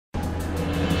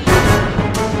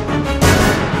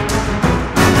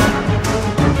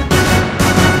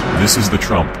This is the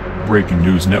Trump Breaking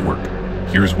News Network.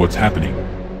 Here's what's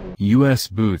happening. U.S.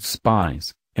 boots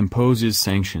Spies, imposes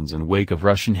sanctions in wake of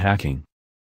Russian hacking.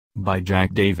 By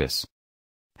Jack Davis.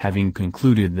 Having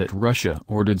concluded that Russia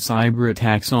ordered cyber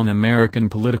attacks on American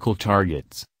political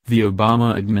targets, the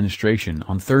Obama administration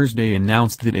on Thursday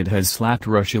announced that it has slapped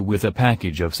Russia with a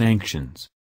package of sanctions.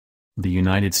 The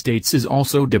United States is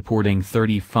also deporting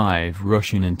 35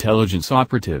 Russian intelligence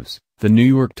operatives, the New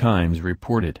York Times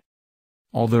reported.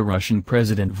 Although Russian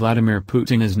President Vladimir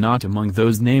Putin is not among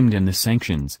those named in the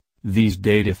sanctions, these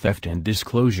data theft and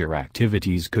disclosure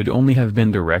activities could only have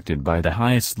been directed by the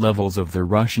highest levels of the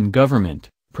Russian government,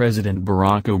 President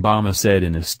Barack Obama said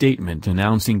in a statement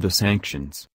announcing the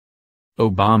sanctions.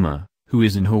 Obama, who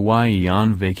is in Hawaii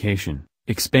on vacation,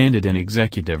 expanded an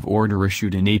executive order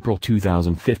issued in April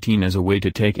 2015 as a way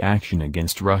to take action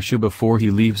against Russia before he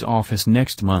leaves office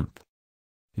next month.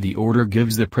 The order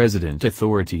gives the president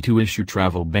authority to issue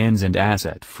travel bans and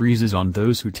asset freezes on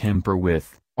those who tamper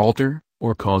with, alter,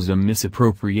 or cause a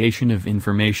misappropriation of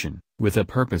information, with a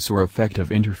purpose or effect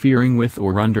of interfering with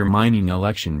or undermining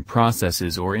election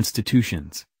processes or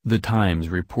institutions, the Times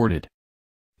reported.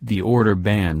 The order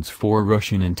bans 4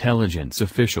 Russian intelligence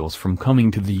officials from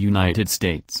coming to the United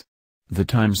States. The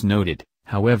Times noted,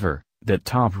 however, that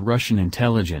top Russian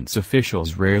intelligence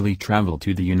officials rarely travel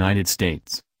to the United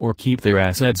States, or keep their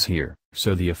assets here,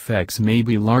 so the effects may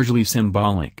be largely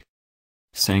symbolic.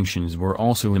 Sanctions were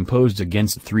also imposed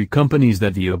against 3 companies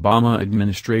that the Obama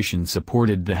administration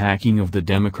supported the hacking of the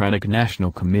Democratic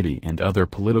National Committee and other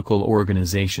political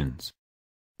organizations.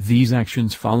 These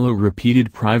actions follow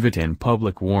repeated private and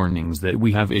public warnings that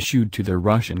we have issued to the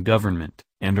Russian government,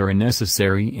 and are a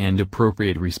necessary and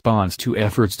appropriate response to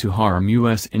efforts to harm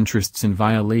U.S. interests in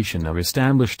violation of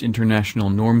established international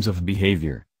norms of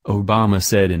behavior, Obama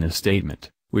said in a statement,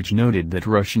 which noted that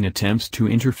Russian attempts to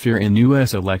interfere in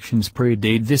U.S. elections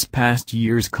predate this past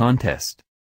year's contest.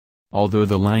 Although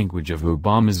the language of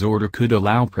Obama's order could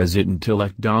allow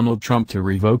President-elect Donald Trump to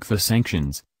revoke the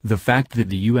sanctions, the fact that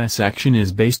the U.S. action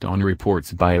is based on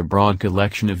reports by a broad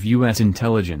collection of U.S.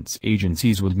 intelligence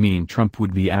agencies would mean Trump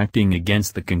would be acting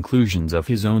against the conclusions of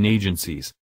his own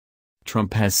agencies.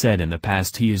 Trump has said in the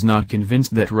past he is not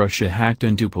convinced that Russia hacked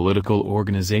into political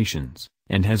organizations,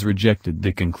 and has rejected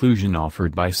the conclusion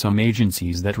offered by some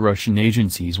agencies that Russian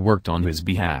agencies worked on his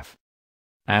behalf.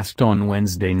 Asked on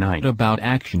Wednesday night about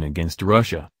action against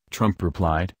Russia, Trump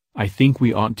replied, "I think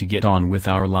we ought to get on with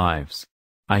our lives.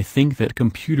 I think that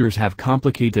computers have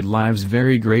complicated lives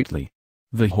very greatly.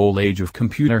 The whole age of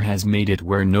computer has made it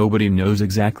where nobody knows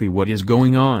exactly what is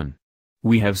going on.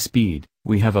 We have speed,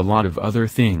 we have a lot of other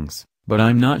things, but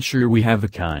I'm not sure we have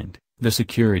the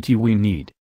security we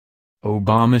need."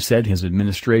 Obama said his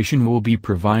administration will be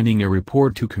providing a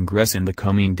report to Congress in the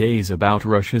coming days about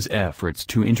Russia's efforts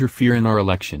to interfere in our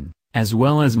election, as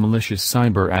well as malicious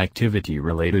cyber activity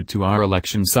related to our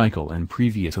election cycle and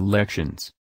previous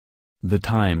elections. The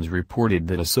Times reported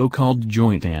that a so-called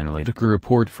joint analytical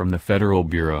report from the Federal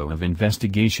Bureau of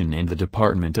Investigation and the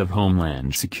Department of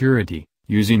Homeland Security,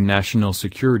 using National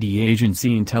Security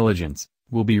Agency intelligence,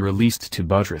 will be released to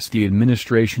buttress the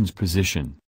administration's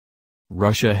position.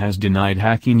 Russia has denied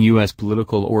hacking U.S.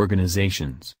 political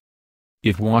organizations.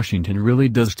 If Washington really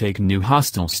does take new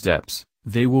hostile steps,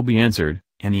 they will be answered.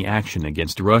 Any action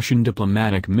against Russian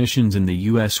diplomatic missions in the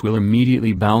U.S. will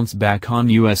immediately bounce back on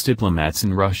U.S. diplomats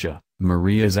in Russia,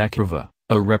 Maria Zakharova,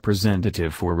 a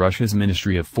representative for Russia's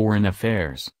Ministry of Foreign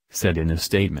Affairs, said in a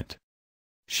statement.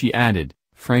 She added,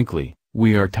 "Frankly,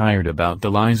 we are tired about the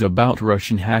lies about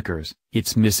Russian hackers.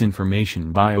 It's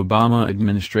misinformation by Obama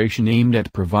administration aimed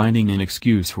at providing an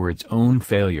excuse for its own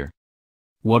failure.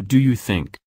 What do you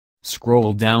think?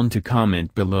 Scroll down to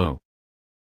comment below."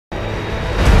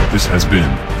 This has been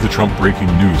the Trump Breaking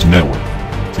News Network.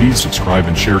 Please subscribe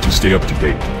and share to stay up to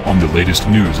date on the latest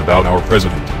news about our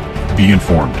president. Be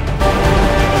informed.